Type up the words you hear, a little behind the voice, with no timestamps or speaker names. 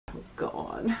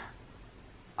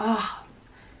Oh,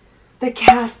 the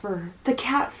cat fur, the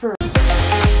cat fur.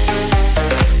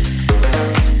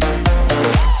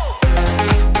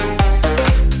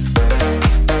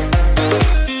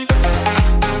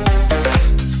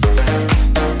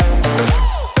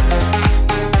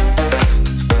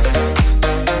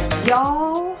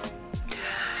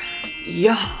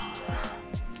 Y'all,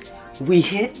 we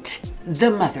hit the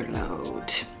mother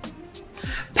load.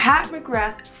 Pat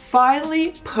McGrath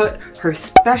finally put her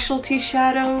specialty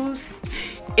shadows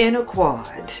in a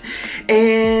quad,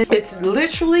 and it's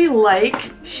literally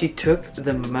like she took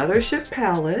the mothership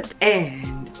palette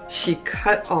and she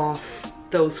cut off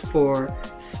those 4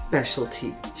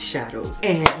 specialty shadows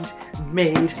and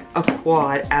made a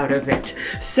quad out of it.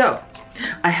 So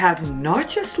I have not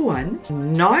just 1,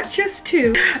 not just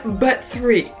 2, but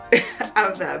 3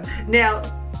 of them. Now,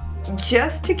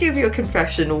 just to give you a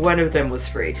confession, one of them was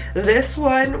free. This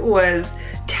one was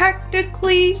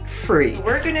technically free.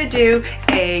 We're gonna do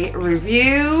a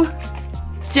review,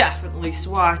 definitely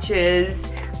swatches,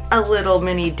 a little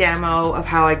mini demo of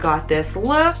how I got this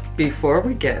look. Before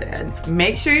we get in,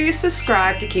 make sure you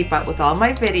subscribe to keep up with all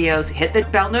my videos. Hit the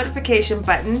bell notification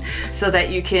button so that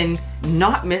you can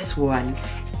not miss one.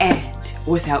 And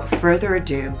without further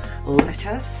ado, let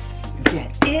us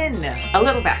get in. A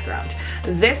little background.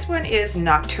 This one is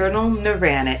Nocturnal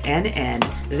Nirvana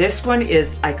NN. This one is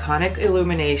Iconic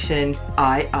Illumination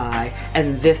II.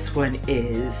 And this one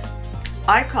is,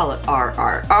 I call it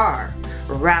RRR.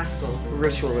 Rascal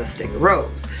Ritualistic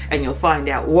Rose, and you'll find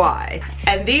out why.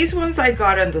 And these ones I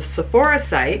got on the Sephora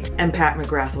site, and Pat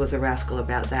McGrath was a rascal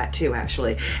about that too,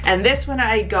 actually. And this one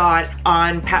I got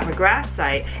on Pat McGrath's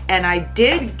site, and I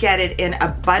did get it in a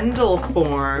bundle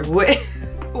form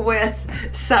with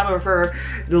some of her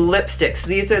lipsticks.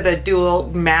 These are the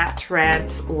dual matte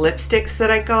trance lipsticks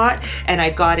that I got, and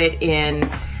I got it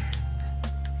in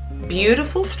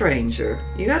Beautiful Stranger.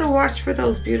 You gotta watch for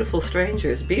those beautiful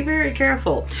strangers. Be very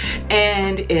careful.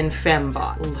 And in Femme.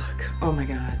 Look, oh my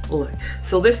god, look.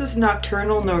 So this is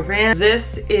Nocturnal Nirvana.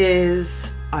 This is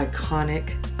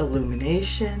Iconic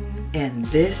Illumination. And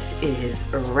this is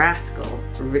Rascal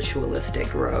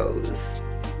Ritualistic Rose.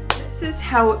 This is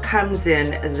how it comes in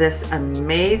this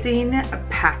amazing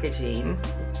packaging.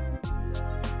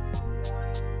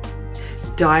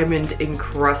 Diamond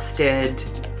encrusted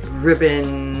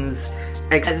ribbons,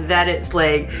 and then it's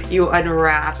like you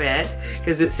unwrap it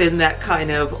because it's in that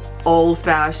kind of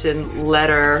old-fashioned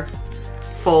letter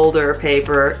folder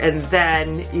paper, and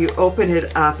then you open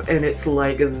it up and it's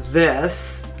like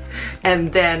this.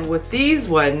 And then with these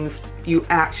ones you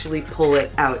actually pull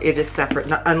it out. It is separate,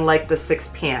 not unlike the 6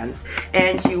 pans.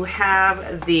 And you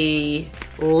have the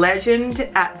legend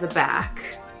at the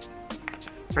back,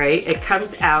 right? It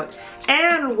comes out.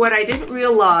 And what I didn't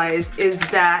realize is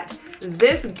that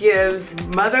this gives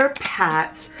Mother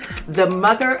Pat's the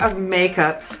Mother of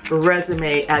Makeup's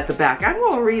resume at the back. I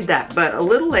won't read that, but a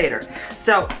little later.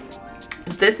 So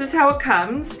this is how it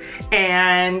comes,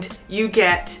 and you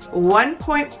get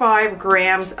 1.5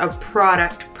 grams of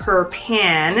product per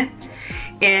pan.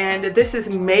 And this is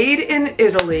made in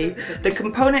Italy. The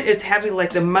component is heavy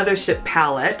like the mothership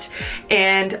palette.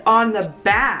 And on the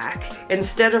back,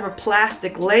 instead of a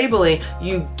plastic labeling,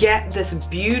 you get this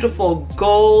beautiful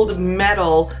gold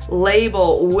metal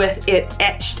label with it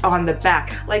etched on the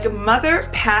back. Like Mother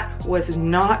Pat was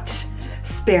not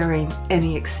sparing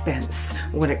any expense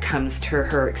when it comes to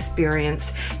her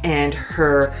experience and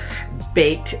her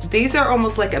baked. These are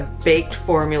almost like a baked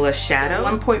formula shadow.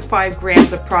 1.5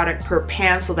 grams of product per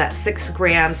pan, so that's 6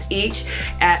 grams each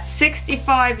at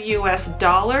 $65 US,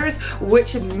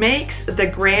 which makes the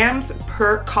grams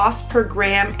per cost per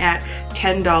gram at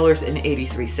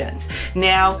 $10.83.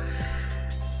 Now,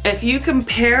 if you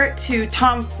compare it to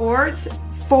Tom Ford's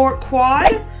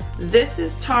quad, this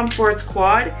is Tom Ford's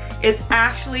quad. It's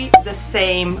actually the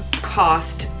same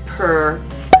cost per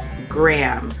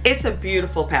gram. It's a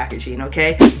beautiful packaging,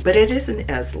 okay? But it isn't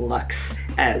as luxe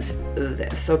as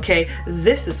this, okay?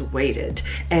 This is weighted,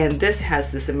 and this has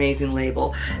this amazing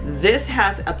label. This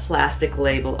has a plastic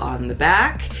label on the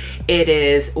back. It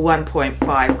is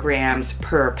 1.5 grams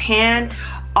per pan.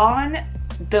 On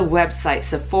the website,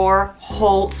 Sephora,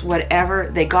 Holtz, whatever,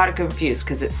 they got it confused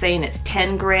because it's saying it's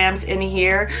 10 grams in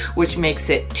here, which makes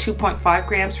it 2.5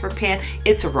 grams per pan.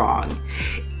 It's wrong.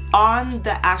 On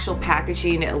the actual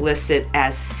packaging, it lists it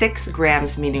as 6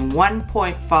 grams, meaning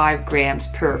 1.5 grams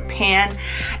per pan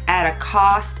at a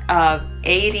cost of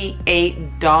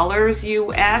 $88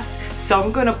 US. So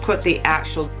I'm gonna put the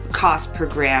actual cost per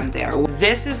gram there.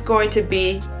 This is going to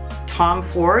be Tom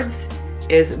Ford's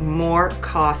is more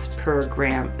cost per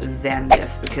gram than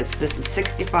this, because this is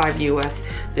 65 US,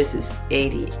 this is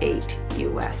 88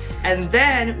 US. And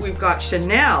then we've got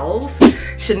Chanel's.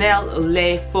 Chanel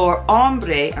Le Fort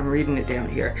Ombre, I'm reading it down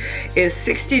here, is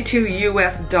 62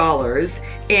 US dollars,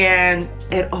 and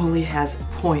it only has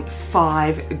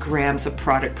 0.5 grams of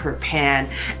product per pan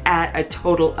at a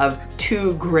total of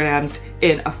 2 grams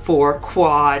in a 4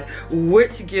 quad,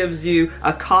 which gives you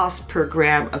a cost per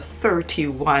gram of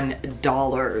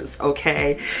 $31,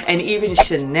 okay? And even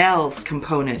Chanel's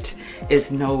component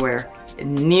is nowhere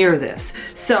near this.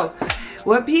 So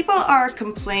when people are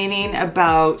complaining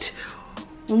about,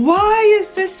 why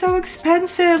is this so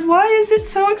expensive? Why is it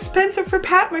so expensive for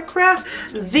Pat McGrath?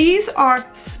 These are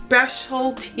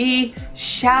specialty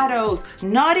shadows.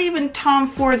 Not even Tom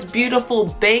Ford's beautiful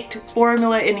baked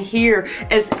formula in here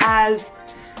is as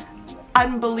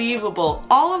unbelievable.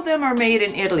 All of them are made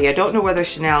in Italy. I don't know whether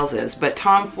Chanel's is, but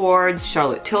Tom Ford's,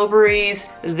 Charlotte Tilbury's,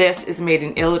 this is made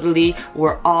in Italy,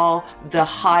 where all the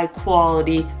high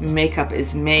quality makeup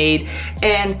is made.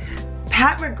 And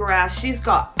Pat McGrath, she's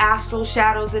got astral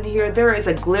shadows in here. There is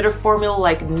a glitter formula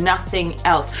like nothing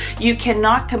else. You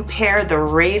cannot compare the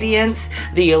radiance,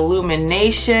 the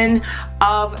illumination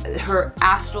of her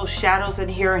astral shadows in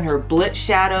here and her blitz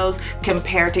shadows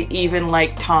compared to even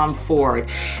like Tom Ford.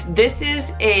 This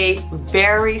is a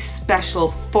very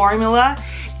special formula.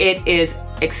 It is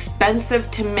expensive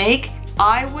to make.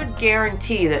 I would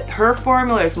guarantee that her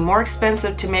formula is more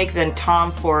expensive to make than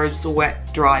Tom Ford's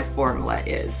wet dry formula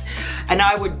is. And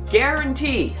I would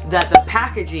guarantee that the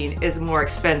packaging is more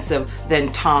expensive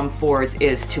than Tom Ford's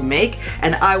is to make.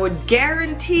 And I would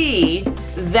guarantee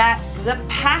that the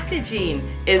packaging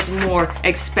is more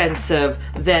expensive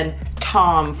than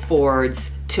Tom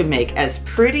Ford's to make. As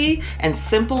pretty and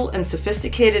simple and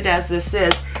sophisticated as this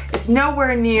is, it's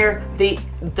nowhere near the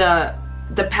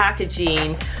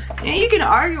packaging. And you can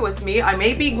argue with me, I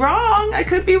may be wrong, I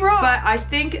could be wrong, but I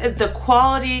think the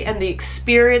quality and the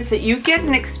experience, that you get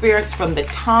an experience from the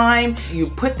time you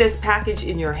put this package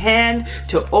in your hand,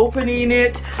 to opening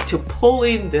it, to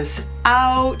pulling this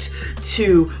out,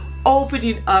 to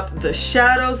opening up the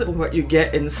shadows and what you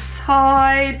get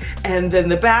inside, and then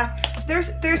the back.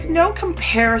 There's no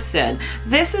comparison.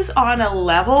 This is on a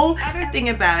level. Other thing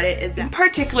about it is, in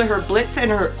particular, her blitz and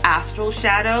her astral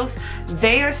shadows,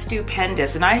 they are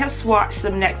stupendous, and I have swatched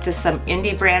them next to some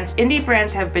indie brands. Indie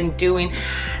brands have been doing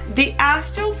the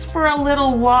astrals for a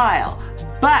little while,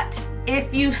 but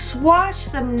if you swatch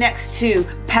them next to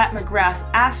Pat McGrath's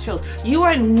astrals, you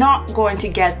are not going to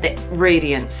get the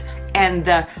radiance and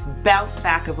the bounce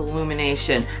back of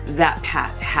illumination that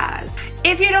Pat's has.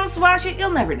 If you don't swatch it,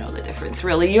 you'll never know the difference,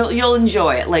 really. You'll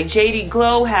enjoy it. Like JD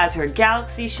Glow has her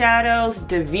galaxy shadows,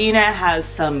 Davina has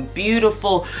some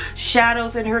beautiful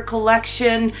shadows in her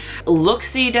collection,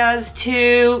 Luxie does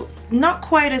too. Not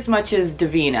quite as much as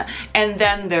Davina. And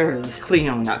then there's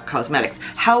Clionut Cosmetics.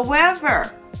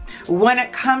 However, when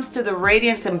it comes to the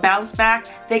radiance and bounce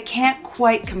back, they can't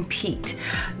quite compete.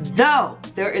 Though,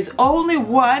 there is only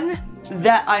one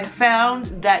that I found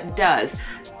that does.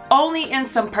 Only in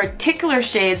some particular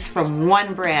shades from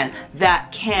one brand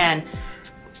that can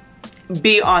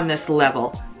be on this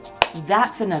level.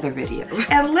 That's another video.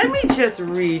 And let me just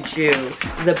read you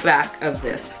the back of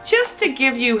this, just to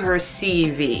give you her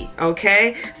CV,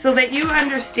 okay? So that you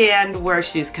understand where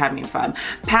she's coming from.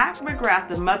 Pat McGrath,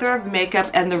 the mother of makeup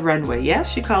and the runway. Yes,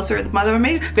 she calls her the mother of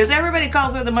makeup, because everybody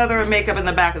calls her the mother of makeup in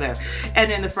the back of there, and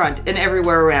in the front, and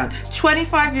everywhere around.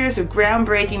 25 years of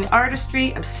groundbreaking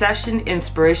artistry, obsession,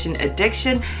 inspiration,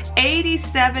 addiction,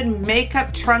 87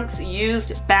 makeup trunks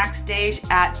used backstage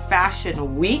at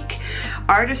Fashion Week.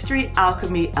 Artistry,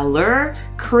 alchemy, allure,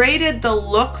 created the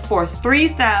look for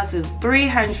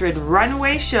 3,300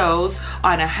 runway shows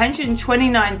on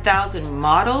 129,000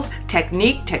 models,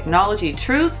 technique, technology,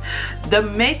 truth, the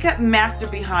makeup master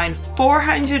behind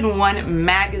 401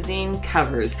 magazine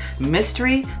covers,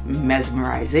 mystery,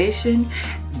 mesmerization,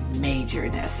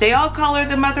 majorness. They all call her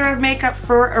the mother of makeup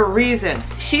for a reason.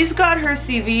 She's got her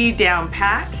CV down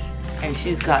pat, and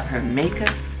she's got her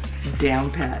makeup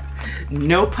down pat.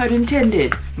 No pun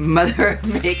intended, mother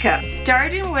of makeup.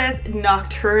 Starting with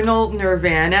Nocturnal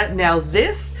Nirvana. Now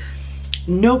this,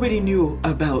 nobody knew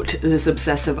about this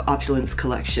Obsessive Opulence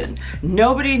collection.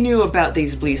 Nobody knew about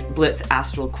these Blitz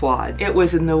Astral quads. It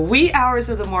was in the wee hours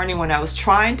of the morning when I was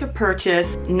trying to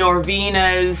purchase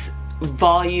Norvina's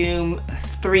Volume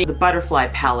 3, the butterfly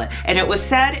palette, and it was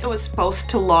said it was supposed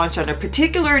to launch on a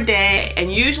particular day,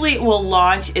 and usually it will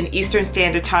launch in Eastern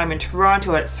Standard Time in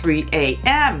Toronto at 3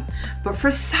 a.m. But for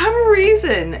some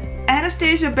reason,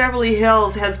 Anastasia Beverly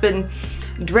Hills has been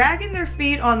dragging their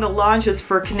feet on the launches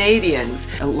for Canadians.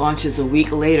 It launches a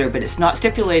week later, but it's not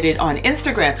stipulated on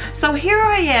Instagram. So here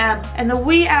I am in the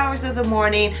wee hours of the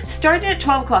morning, starting at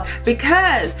 12 o'clock,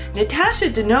 because Natasha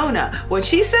Denona, when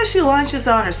she says she launches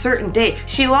on a certain date,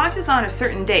 she launches on a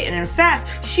certain date. And in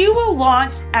fact, she will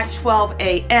launch at 12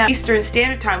 a.m. Eastern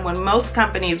Standard Time, when most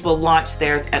companies will launch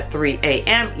theirs at 3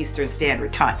 a.m. Eastern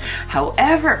Standard Time.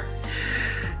 However,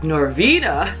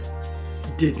 Nirvana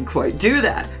didn't quite do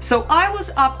that. So I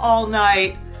was up all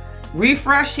night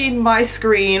refreshing my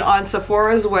screen on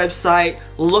Sephora's website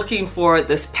looking for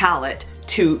this palette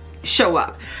to show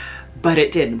up, but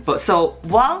it didn't. But so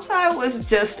whilst I was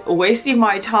just wasting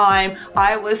my time,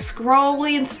 I was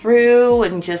scrolling through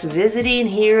and just visiting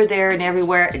here, there, and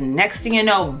everywhere, and next thing you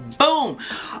know, boom!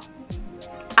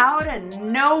 Out of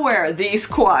nowhere, these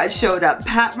quads showed up.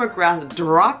 Pat McGrath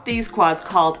dropped these quads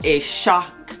called a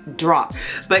shock drop,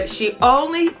 but she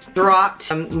only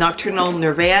dropped Nocturnal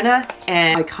Nirvana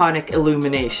and Iconic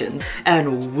Illumination.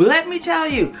 And let me tell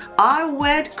you, I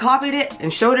went, copied it,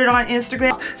 and showed it on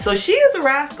Instagram. So she is a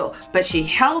rascal, but she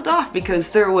held off because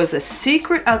there was a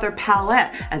secret other palette,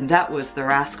 and that was the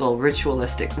Rascal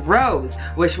Ritualistic Rose,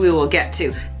 which we will get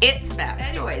to. It's that.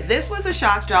 Anyway, this was a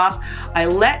shock drop.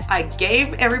 I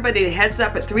gave everybody the heads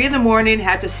up at 3 in the morning,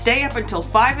 had to stay up until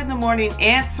 5 in the morning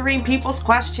answering people's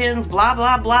questions, blah,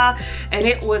 blah, blah. And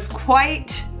it was quite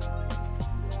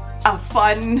a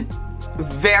fun,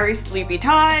 very sleepy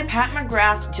time. Pat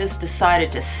McGrath just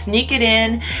decided to sneak it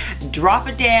in, drop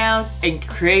it down, and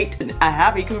create a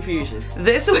happy confusion.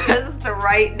 This was the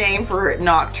right name for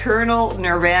Nocturnal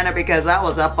Nirvana because I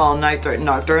was up all night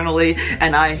nocturnally,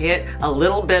 and I hit a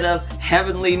little bit of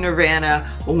heavenly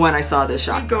Nirvana when I saw this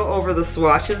shot. Go over the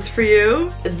swatches for you.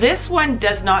 This one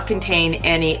does not contain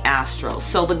any astral.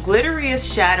 So the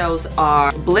glitteriest shadows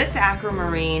are Blitz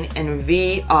Aquamarine and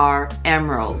VR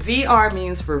Emerald. VR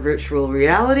means for virtual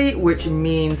reality, which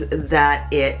means that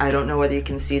I don't know whether you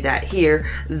can see that here,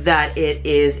 that it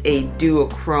is a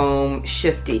duochrome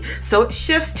shifty. So it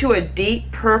shifts to a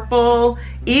deep purple,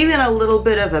 even a little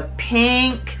bit of a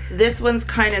pink. This one's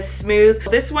kind of smooth.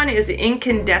 This one is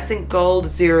Incandescent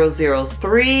Gold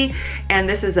 003, and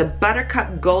this is a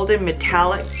buttercup golden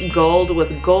metallic gold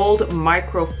with gold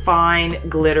microfine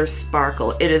glitter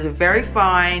sparkle. It is very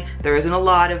fine. There isn't a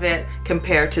lot of it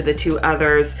compared to the two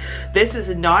others. This is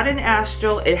not an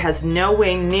astral. It has no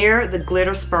way near the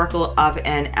glitter sparkle of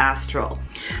an astral.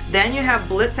 Then you have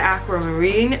Blitz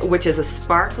Aquamarine, which is a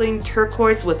sparkling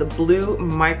turquoise with a blue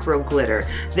micro glitter.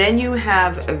 Then you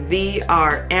have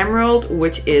VR Emerald,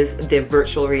 which is the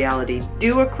virtual reality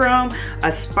duochrome,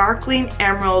 a sparkling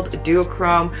emerald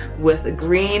duochrome with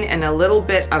green and a little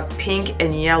bit of pink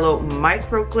and yellow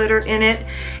micro glitter in it.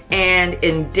 And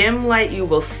in dim light, you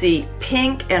will see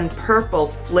pink and purple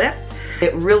flip.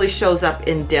 It really shows up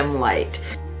in dim light.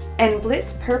 And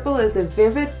Blitz Purple is a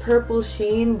vivid purple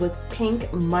sheen with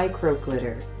pink micro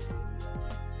glitter.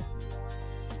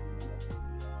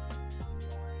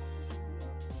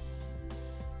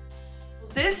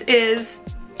 This is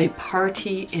a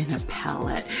party in a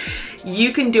palette.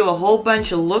 You can do a whole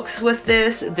bunch of looks with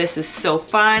this. This is so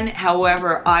fun.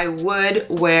 However, I would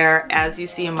wear, as you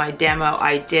see in my demo,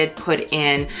 I did put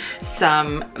in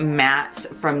some mattes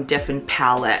from different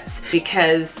palettes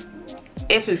because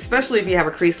especially if you have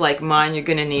a crease like mine, you're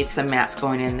gonna need some mattes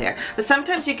going in there. But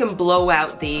sometimes you can blow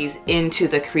out these into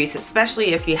the crease,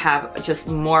 especially if you have just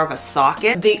more of a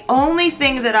socket. The only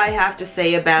thing that I have to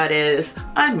say about it is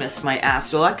I miss my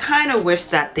astral. I kind of wish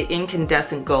that the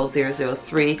Incandescent Gold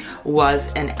 003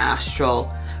 was an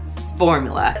astral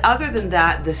formula. Other than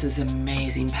that, this is an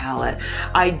amazing palette.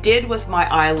 I did with my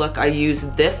eye look, I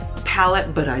used this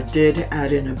palette, but I did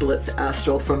add in a Blitz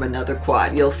Astral from another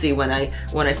quad. You'll see when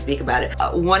I speak about it.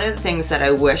 One of the things that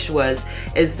I wish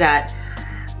is that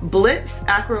Blitz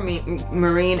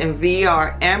Aquamarine and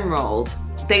VR Emerald,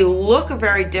 they look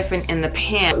very different in the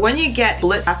pan. When you get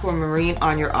Blitz Aquamarine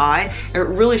on your eye, it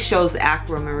really shows the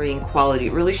aquamarine quality.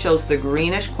 It really shows the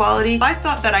greenish quality. I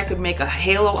thought that I could make a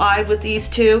halo eye with these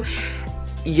two.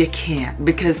 You can't,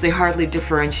 because they hardly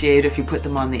differentiate if you put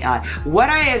them on the eye. What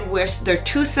I had wished, they're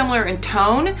too similar in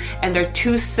tone and they're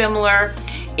too similar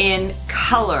in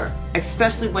color,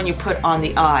 especially when you put on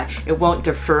the eye. It won't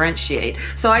differentiate.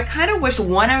 So I kind of wish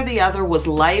one or the other was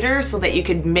lighter so that you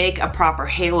could make a proper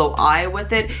halo eye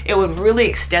with it. It would really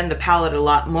extend the palette a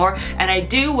lot more. And I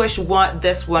do wish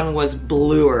this one was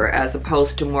bluer as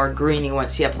opposed to more greeny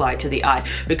once you apply it to the eye,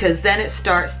 because then it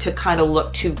starts to kind of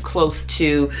look too close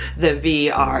to the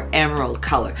VR Emerald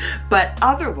color. But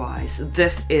otherwise,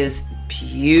 this is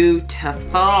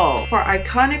beautiful. For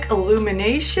Iconic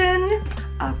Illumination,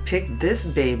 I picked this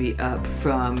baby up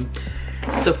from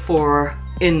Sephora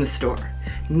in the store.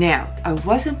 Now, I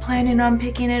wasn't planning on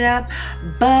picking it up,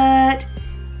 but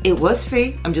it was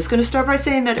free. I'm just gonna start by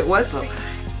saying that it was free.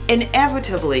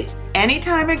 Inevitably,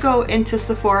 anytime I go into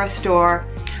Sephora store,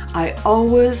 I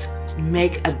always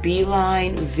make a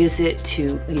beeline visit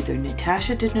to either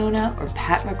Natasha Denona or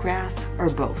Pat McGrath or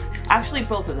both. Actually,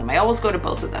 both of them. I always go to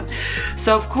both of them.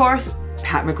 So of course,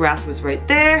 Pat McGrath was right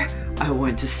there. I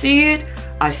went to see it.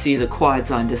 I see the quads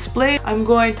on display. I'm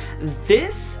going,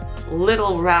 this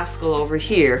little rascal over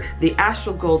here, the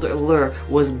Astral Gold Allure,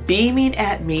 was beaming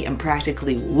at me and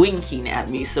practically winking at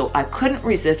me. So I couldn't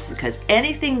resist, because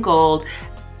anything gold,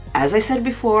 as I said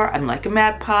before, I'm like a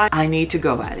magpie. I need to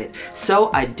go at it.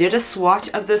 So I did a swatch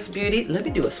of this beauty. Let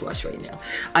me do a swatch right now.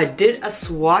 I did a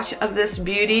swatch of this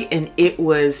beauty and it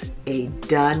was a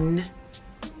done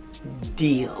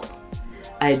deal.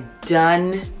 A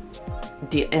done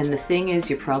deal. And the thing is,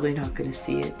 you're probably not gonna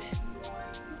see it.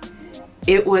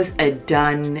 It was a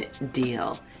done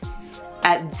deal.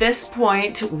 At this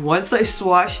point, once I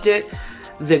swatched it,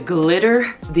 the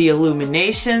glitter, the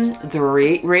illumination, the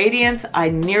radiance, I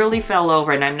nearly fell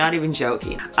over, and I'm not even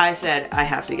joking. I said, I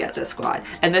have to get this quad.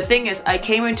 And the thing is, I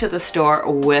came into the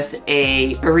store with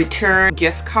a return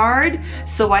gift card,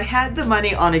 so I had the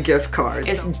money on a gift card.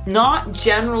 It's not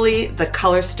generally the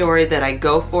color story that I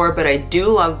go for, but I do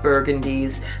love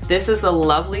burgundies. This is a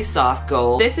lovely soft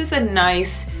gold. This is a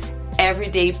nice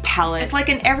everyday palette. It's like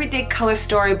an everyday color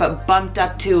story, but bumped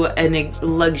up to a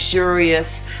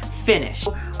luxurious finish.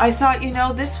 I thought, you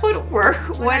know, this would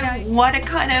work when I want to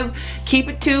kind of keep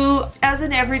it to as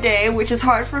an everyday, which is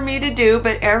hard for me to do,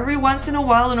 but every once in a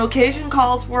while an occasion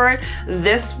calls for it.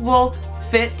 This will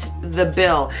fit the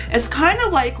bill. It's kind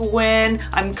of like when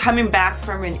I'm coming back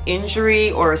from an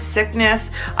injury or a sickness,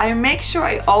 I make sure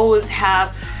I always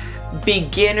have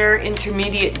beginner,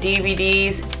 intermediate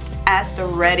DVDs at the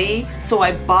ready. So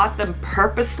I bought them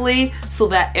purposely so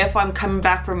that if I'm coming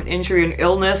back from an injury and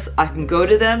illness, I can go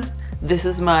to them. This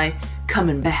is my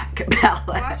coming back palette.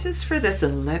 Swatches for this,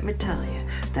 and let me tell you,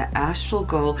 the Astral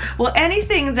Gold, well,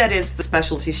 anything that is the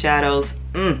specialty shadows,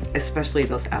 especially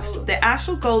those Astral. The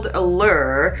Astral Gold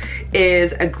Allure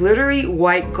is a glittery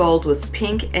white gold with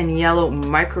pink and yellow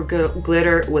micro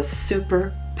glitter with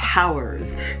super powers,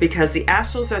 because the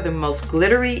astrals are the most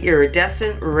glittery,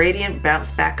 iridescent, radiant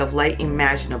bounce back of light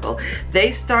imaginable.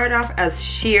 They start off as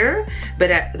sheer,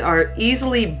 but are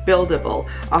easily buildable,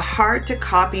 a hard to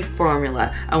copy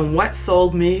formula, and what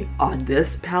sold me on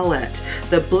this palette.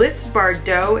 The Blitz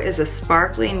Bordeaux is a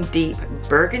sparkling deep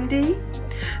burgundy.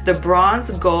 The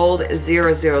Bronze Gold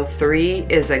 003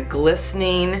 is a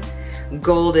glistening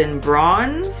golden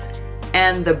bronze.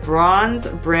 And the Bronze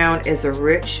Brown is a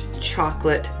rich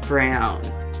chocolate brown.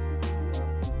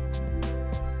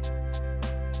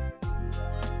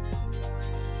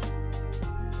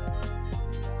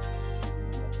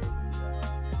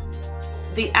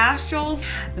 The Astrals,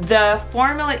 the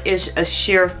formula is a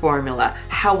sheer formula.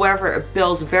 However, it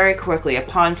builds very quickly.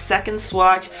 Upon second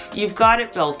swatch, you've got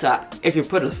it built up. If you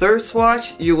put a third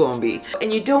swatch, you won't be.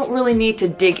 And you don't really need to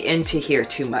dig into here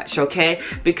too much, okay?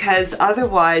 Because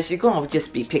otherwise, you're going to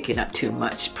just be picking up too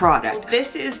much product.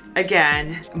 This is,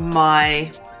 again,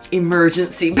 my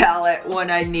emergency palette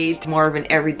when I need more of an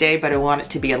everyday, but I want it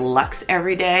to be a luxe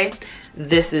everyday.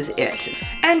 This is it.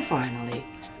 And finally,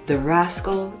 the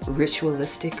Rascal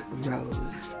Ritualistic Rose.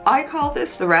 I call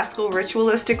this the Rascal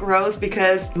Ritualistic Rose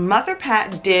because Mother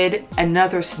Pat did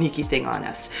another sneaky thing on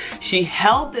us. She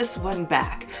held this one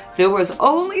back. There was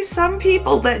only some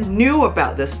people that knew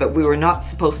about this, but we were not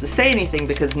supposed to say anything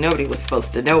because nobody was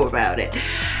supposed to know about it.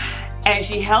 And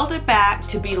she held it back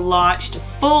to be launched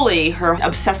fully, her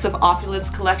Obsessive Opulence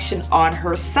collection, on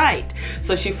her site.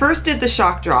 So she first did the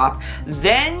shock drop,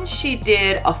 then she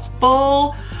did a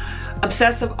full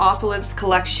Obsessive Opulence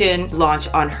collection launch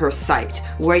on her site,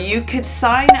 where you could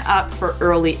sign up for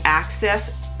early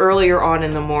access earlier on in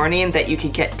the morning that you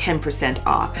could get 10%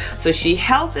 off. So she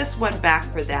held this one back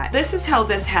for that. This is how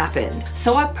this happened.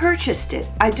 So I purchased it.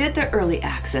 I did the early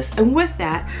access, and with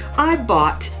that, I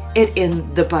bought it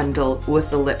in the bundle with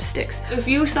the lipsticks. If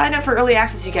you sign up for early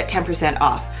access, you get 10%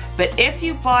 off. But if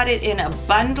you bought it in a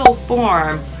bundle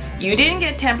form, you didn't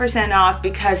get 10% off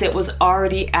because it was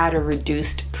already at a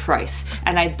reduced price.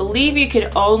 And I believe you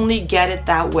could only get it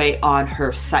that way on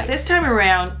her site. This time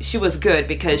around, she was good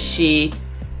because she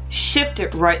shipped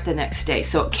it right the next day.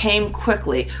 So it came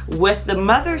quickly. With the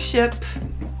mothership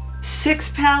 6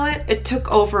 palette. It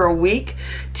took over a week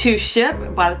to ship.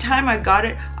 By the time I got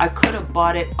it, I could have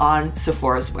bought it on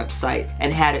Sephora's website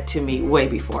and had it to me way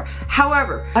before.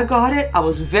 However, I got it. I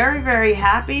was very, very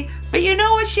happy. But you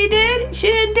know what she did?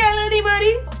 She didn't tell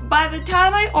anybody. By the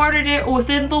time I ordered it,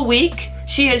 within the week,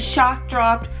 she had shock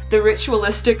dropped the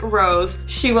Ritualistic Rose.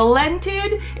 She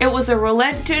relented. It was a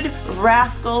relented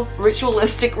Rascal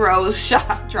Ritualistic Rose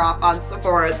shock drop on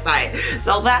Sephora's site.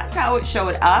 So that's how it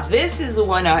showed up. This is the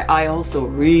one I also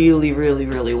really, really,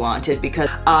 really wanted because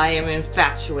I am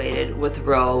infatuated with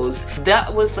rose.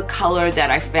 That was the color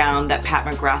that I found that Pat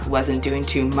McGrath wasn't doing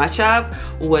too much of,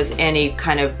 was any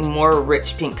kind of more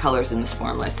rich pink colors in this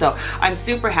formula. So I'm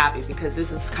super happy because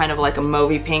this is kind of like a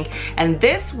mauvey pink. And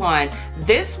this one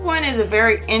is a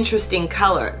very interesting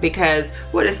color because,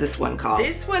 what is this one called?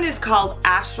 This one is called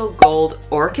Astral Gold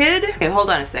Orchid. Okay, hold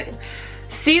on a second.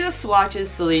 See the swatches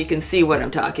so you can see what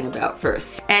I'm talking about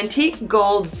first. Antique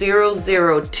Gold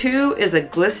 002 is a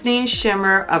glistening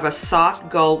shimmer of a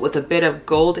soft gold with a bit of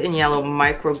gold and yellow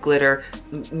micro glitter,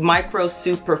 micro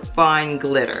super fine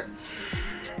glitter.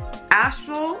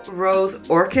 Astral Rose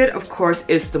Orchid, of course,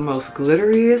 is the most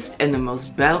glitteriest and the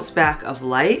most bounce back of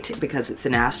light because it's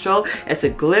an astral. It's a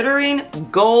glittering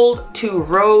gold to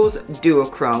rose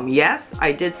duochrome. Yes,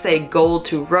 I did say gold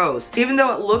to rose. Even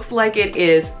though it looks like it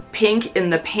is pink in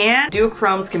the pan,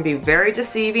 duochromes can be very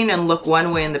deceiving and look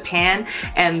one way in the pan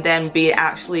and then be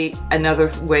actually another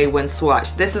way when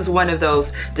swatched. This is one of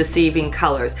those deceiving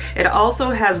colors. It also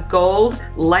has gold,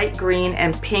 light green,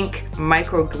 and pink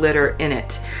micro glitter in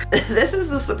it. This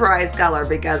is a surprise color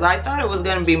because I thought it was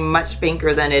going to be much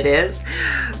pinker than it is,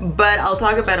 but I'll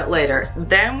talk about it later.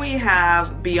 Then we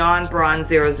have Beyond Bronze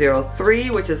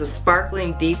 003, which is a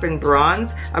sparkling deepened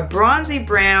bronze, a bronzy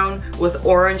brown with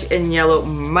orange and yellow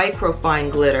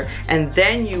microfine glitter. And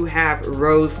then you have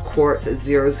Rose Quartz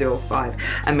 005,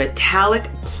 a metallic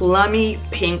plummy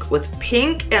pink with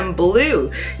pink and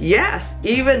blue. Yes,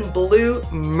 even blue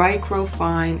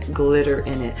microfine glitter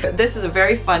in it. This is a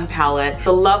very fun palette,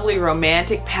 a lovely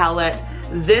romantic palette.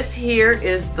 This here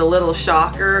is the little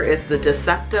shocker. It's the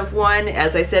deceptive one.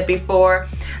 As I said before,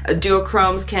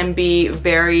 duochromes can be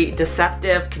very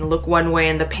deceptive, can look one way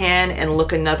in the pan and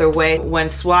look another way when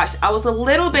swatched. I was a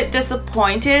little bit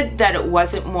disappointed that it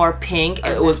wasn't more pink.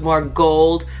 It was more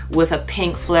gold with a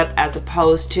pink flip as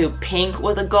opposed to pink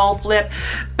with a gold flip.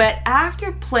 But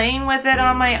after playing with it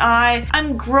on my eye,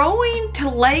 I'm growing to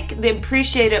like and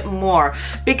appreciate it more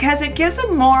because it gives a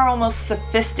more almost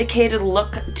sophisticated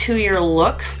look to your looks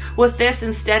with this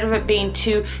instead of it being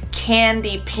too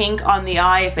candy pink on the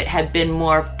eye. If it had been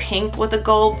more pink with a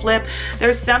gold flip,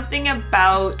 there's something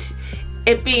about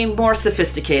it being more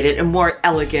sophisticated and more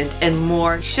elegant and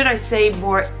more, should I say,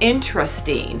 more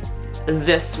interesting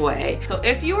this way. So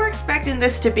if you were expecting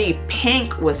this to be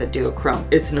pink with a duochrome,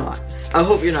 it's not. I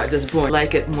hope you're not disappointed. I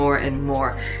like it more and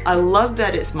more. I love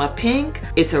that it's my pink.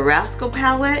 It's a Rascal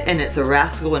palette and it's a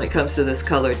Rascal when it comes to this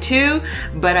color too,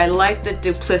 but I like the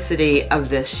duplicity of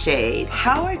this shade.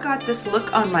 How I got this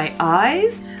look on my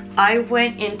eyes, I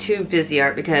went into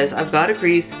Viseart because I've got a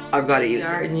crease, I've got to use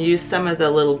it, and use some of the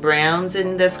little browns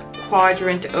in this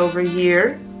quadrant over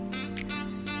here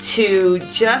to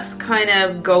just kind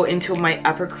of go into my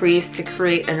upper crease to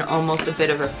create an almost a bit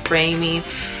of a framing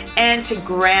and to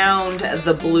ground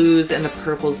the blues and the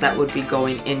purples that would be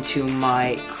going into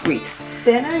my crease.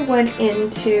 Then I went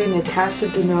into Natasha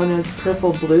Denona's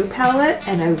Purple Blue palette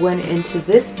and I went into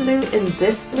this blue and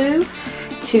this blue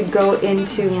to go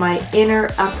into my inner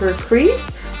upper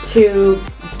crease to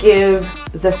give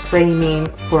the framing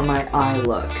for my eye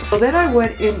look. So then I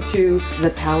went into the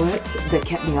palette that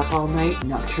kept me up all night,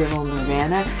 Nocturnal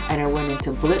Nirvana, and I went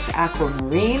into Blitz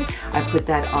Aquamarine. I put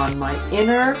that on my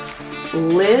inner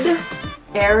lid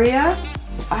area.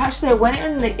 Actually, I went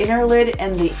in the inner lid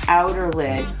and the outer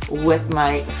lid with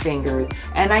my fingers,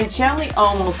 and I gently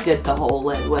almost did the whole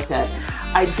lid with it.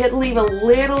 I did leave a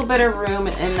little bit of room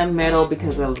in the middle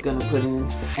because I was going to put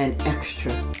in an extra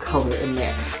color in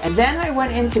there. And then I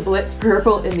went into Blitz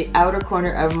Purple in the outer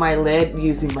corner of my lid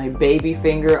using my baby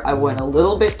finger. I went a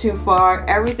little bit too far.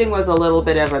 Everything was a little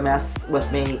bit of a mess with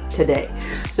me today.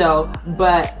 So,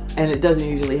 and it doesn't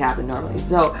usually happen normally.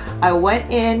 So I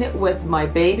went in with my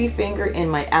baby finger in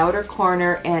my outer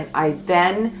corner and I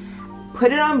then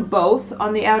put it on both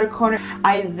on the outer corner.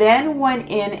 I then went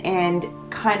in and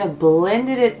kind of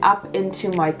blended it up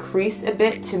into my crease a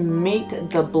bit to meet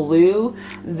the blue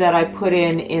that I put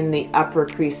in the upper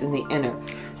crease in the inner,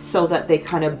 so that they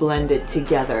kind of blended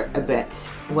together a bit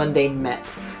when they met.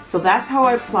 So that's how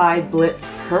I applied Blitz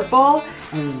Purple.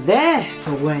 And then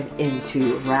I went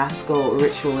into Rascal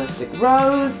Ritualistic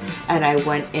Rose, and I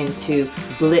went into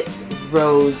Blitz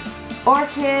Rose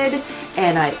Orchid,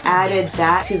 and I added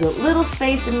that to the little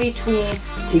space in between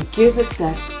to give it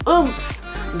that oomph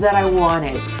that I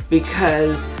wanted,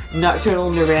 because Nocturnal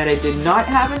Nirvana did not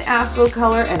have an astral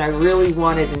color, and I really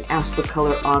wanted an astral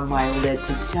color on my lid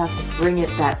to just bring it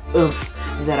that oomph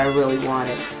that I really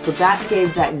wanted. So that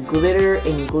gave that glitter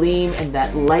and gleam and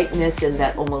that lightness and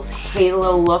that almost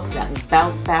halo look, that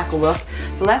bounce back look.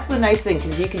 So that's the nice thing,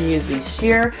 because you can use these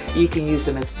sheer, you can use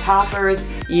them as toppers,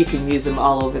 you can use them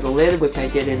all over the lid, which I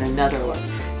did in another look.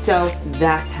 So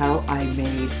that's how I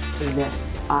made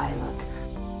this eye look.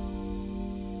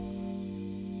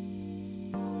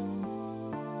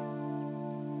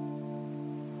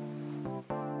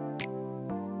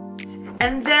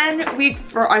 And then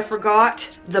I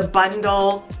forgot the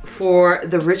bundle for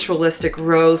the Ritualistic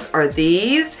Rose are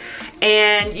these.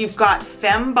 And you've got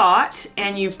Femme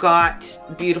and you've got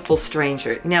Beautiful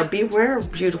Stranger. Now beware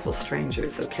of Beautiful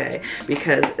Strangers, okay?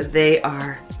 Because they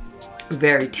are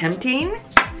very tempting,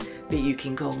 but you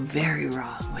can go very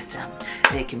wrong with them.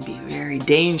 They can be very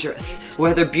dangerous.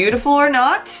 Whether beautiful or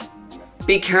not,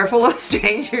 be careful of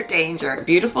stranger danger.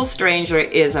 Beautiful Stranger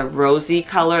is a rosy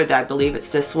color, I believe it's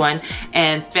this one,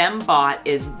 and Femme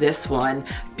is this one.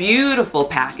 Beautiful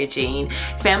packaging.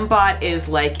 Femme is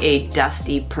like a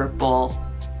dusty purple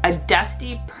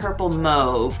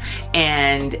mauve,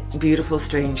 and Beautiful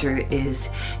Stranger is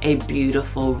a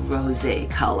beautiful rosé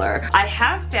color. I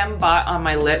have Femme on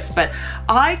my lips, but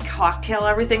I cocktail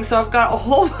everything, so I've got a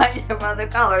whole bunch of other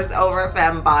colors over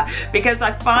Femme because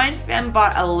I find Femme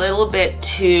a little bit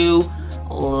too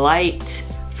light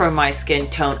for my skin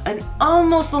tone and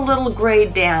almost a little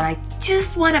grayed down. I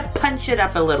just want to punch it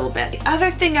up a little bit. The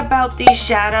other thing about these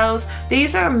shadows,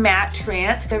 these are matte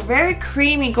trance. They're very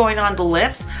creamy going on the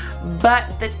lips, but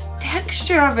the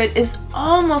texture of it is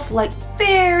almost like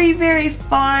very, very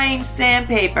fine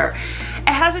sandpaper. It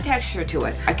has a texture to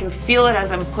it. I can feel it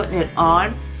as I'm putting it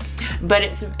on, but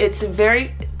it's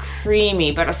very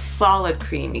creamy, but a solid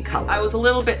creamy color. I was a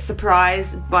little bit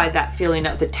surprised by that feeling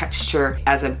of the texture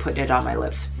as I'm putting it on my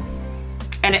lips.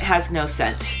 And it has no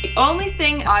scent. The only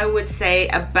thing I would say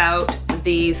about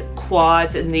these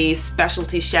quads and these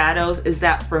specialty shadows is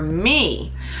that for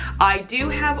me, I do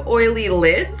have oily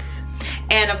lids,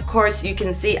 and of course you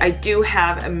can see I do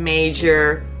have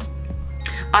major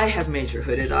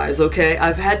hooded eyes, okay?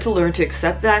 I've had to learn to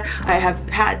accept that. I have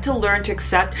had to learn to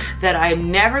accept that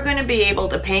I'm never gonna be able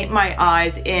to paint my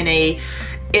eyes in a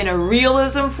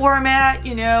realism format,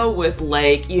 you know, with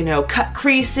like, you know, cut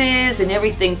creases and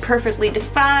everything perfectly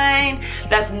defined.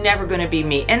 That's never gonna be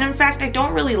me. And in fact, I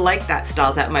don't really like that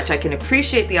style that much. I can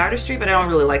appreciate the artistry, but I don't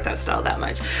really like that style that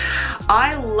much.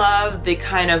 I love the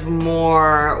kind of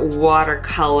more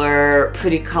watercolor,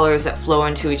 pretty colors that flow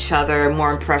into each other,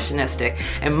 more impressionistic.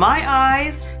 And my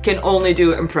eyes can only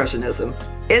do impressionism.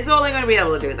 It's only gonna be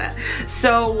able to do that.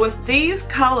 So with these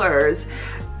colors,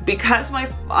 because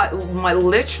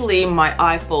literally my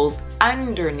eye folds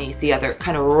underneath the other,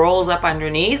 kind of rolls up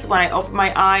underneath when I open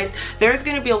my eyes, there's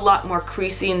going to be a lot more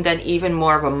creasing than even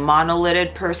more of a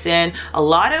monolided person. A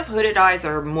lot of hooded eyes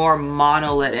are more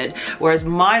monolided, whereas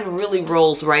mine really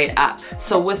rolls right up.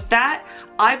 So with that,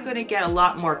 I'm going to get a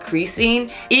lot more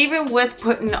creasing. Even with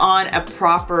putting on a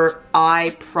proper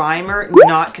eye primer,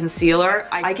 not concealer,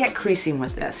 I get creasing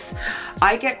with this.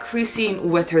 I get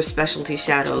creasing with her specialty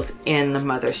shadows in the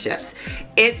motherships.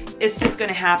 It's just going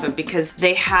to happen because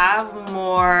they have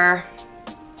more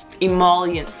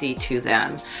emolliency to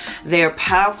them. They are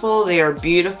powerful, they are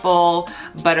beautiful,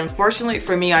 but unfortunately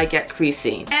for me, I get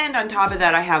creasing. And on top of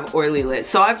that, I have oily lids.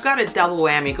 So I've got a double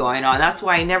whammy going on. That's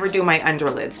why I never do my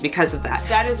underlids, because of that.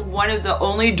 That is one of the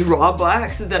only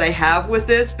drawbacks that I have with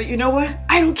this, but you know what?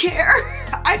 I don't care.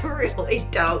 I really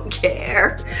don't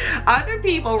care. Other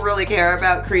people really care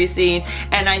about creasing,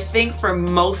 and I think for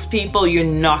most people, you're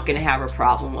not gonna have a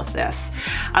problem with this.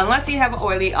 Unless you have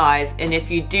oily eyes, and if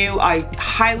you do, I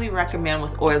highly recommend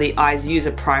with oily eyes, use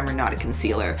a primer, not a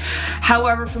concealer.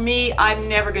 However, for me, I'm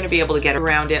never gonna be able to get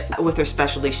around it with their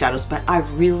specialty shadows, but I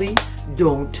really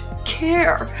don't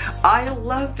care. I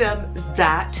love them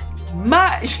that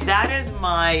much. That is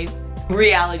my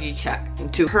reality check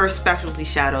to her specialty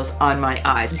shadows on my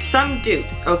eyes. Some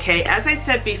dupes, okay? As I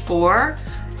said before,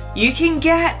 you can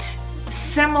get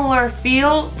similar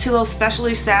feel to those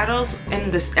specialty shadows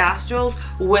in the Astrals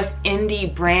with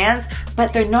indie brands,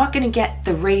 but they're not gonna get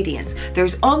the radiance.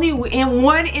 There's only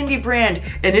one indie brand,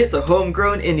 and it's a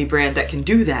homegrown indie brand that can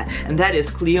do that, and that is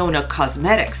Clionadh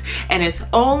Cosmetics. And it's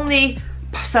only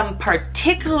some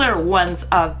particular ones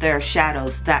of their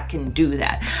shadows that can do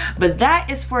that, but that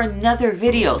is for another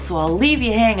video, so I'll leave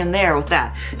you hanging there with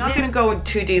that. I'm not going to go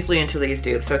too deeply into these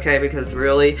dupes, okay, because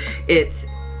really it's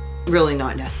really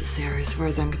not necessary as far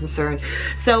as I'm concerned.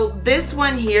 So this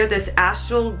one here, this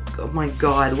Astral, oh my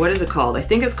god, what is it called? I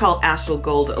think it's called Astral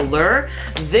Gold Allure.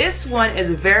 This one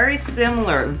is very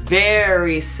similar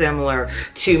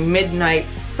to Midnight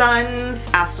Sun's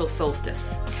Astral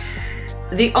Solstice.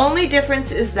 The only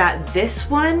difference is that this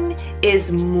one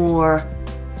is more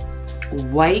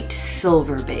white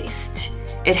silver based.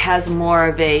 It has more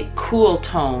of a cool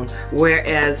tone,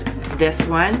 whereas this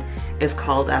one is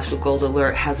called Astral Gold Allure.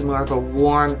 It has more of a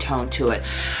warm tone to it,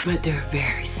 but they're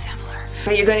very similar.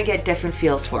 But you're going to get different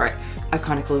feels for it.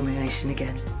 Iconic Illumination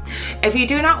again. If you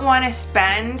do not want to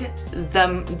spend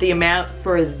the amount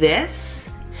for this,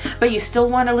 but you still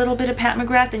want a little bit of Pat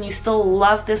McGrath and you still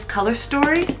love this color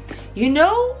story, you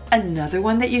know another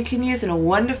one that you can use, and a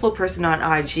wonderful person on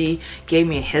IG gave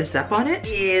me a heads up on it,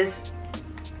 is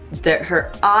her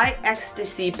Eye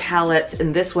Ecstasy palettes,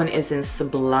 and this one is in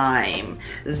Sublime.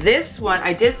 This one,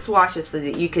 I did swatches so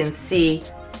that you can see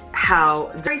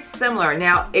how very similar.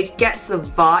 Now it gets the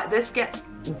vibe, this gets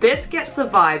the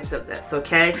vibes of this,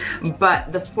 okay?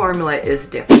 But the formula is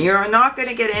different. You're not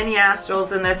gonna get any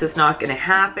astrals in this, it's not gonna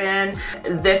happen.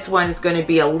 This one is gonna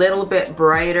be a little bit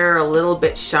brighter, a little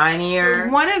bit shinier.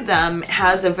 One of them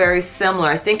has a very similar,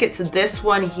 I think it's this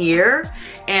one here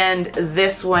and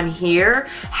this one here,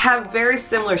 have very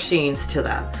similar sheens to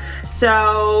them.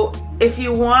 So if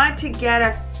you want to get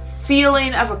a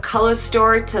feeling of a color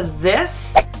story to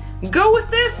this, go with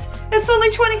this. It's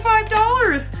only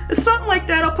 $25. It's something like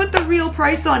that. I'll put the real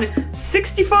price on it.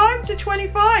 $65 to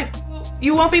 $25.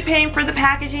 You won't be paying for the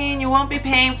packaging. You won't be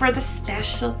paying for the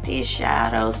specialty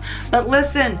shadows. But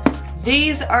listen,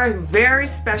 these are very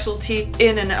specialty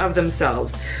in and of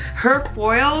themselves. Her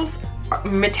foils,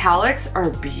 metallics, are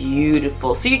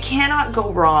beautiful. So you cannot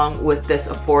go wrong with this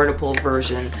affordable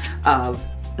version of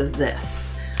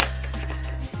this.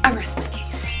 I rest my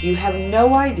case. You have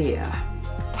no idea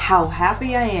how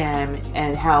happy I am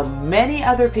and how many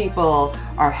other people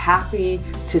are happy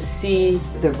to see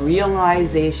the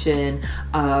realization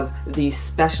of these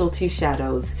specialty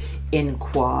shadows in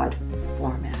quad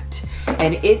format.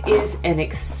 And it is an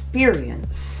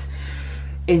experience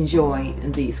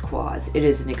enjoying these quads. It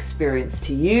is an experience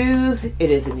to use, it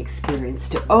is an experience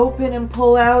to open and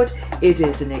pull out, it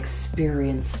is an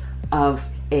experience of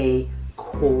a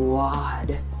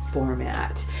quad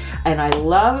format. And I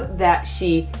love that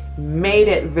she made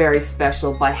it very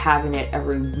special by having it a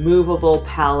removable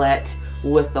palette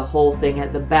with the whole thing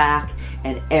at the back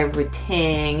and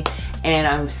everything, and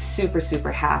I'm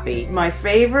super happy. My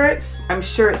favorites, I'm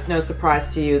sure it's no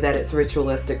surprise to you that it's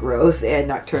Ritualistic Rose and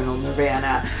Nocturnal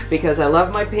Nirvana, because I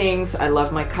love my pinks, I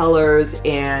love my colors,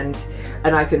 and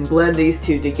I can blend these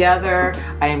two together.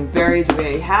 I am very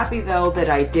happy though that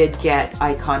I did get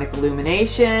Iconic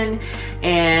Illumination,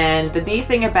 and the neat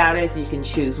thing about it is you can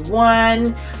choose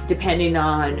one depending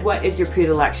on what is your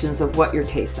predilections of what your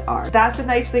tastes are. That's the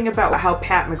nice thing about how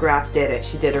Pat McGrath did it.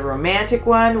 She did a romantic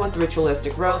one with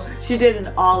Ritualistic Rose. She did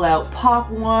an all-out pop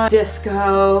one,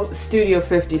 disco, Studio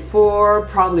 54,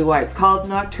 probably why it's called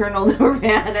Nocturnal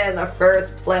Nirvana in the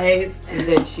first place. And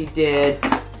then she did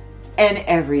an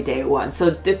everyday one. So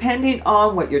depending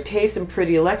on what your tastes and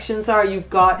predilections are, you've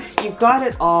got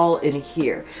it all in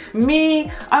here.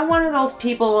 Me, I'm one of those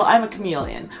people, I'm a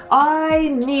chameleon. I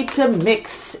need to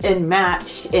mix and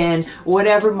match in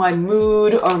whatever my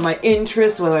mood or my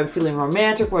interest, whether I'm feeling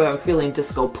romantic, whether I'm feeling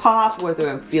disco pop, whether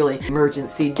I'm feeling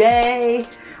emergency day.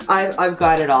 I've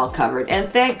got it all covered,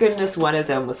 and thank goodness one of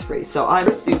them was free, so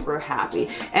I'm super happy.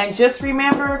 And just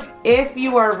remember, if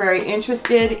you are very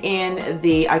interested in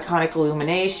the Iconic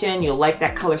Illumination, you'll like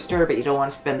that color story but you don't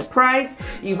want to spend the price,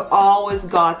 you've always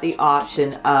got the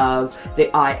option of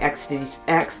the Eye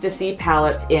Ecstasy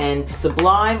palettes in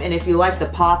Sublime, and if you like the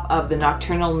pop of the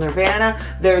Nocturnal Nirvana,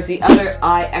 there's the other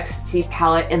Eye Ecstasy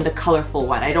palette in the colorful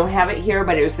one. I don't have it here,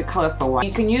 but it was the colorful one.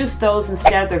 You can use those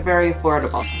instead, they're very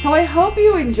affordable. So I hope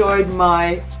you enjoyed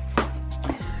my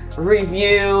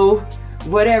review,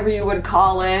 whatever you would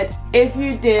call it. If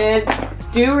you did,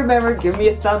 do remember, give me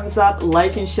a thumbs up,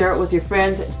 like and share it with your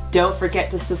friends. Don't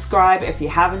forget to subscribe if you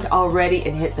haven't already,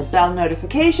 and hit the bell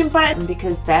notification button,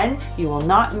 because then you will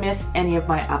not miss any of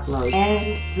my uploads.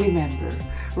 And remember,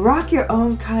 rock your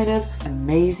own kind of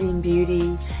amazing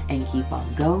beauty and keep on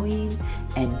going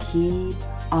and keep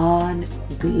on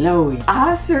glowing.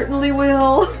 I certainly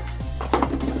will.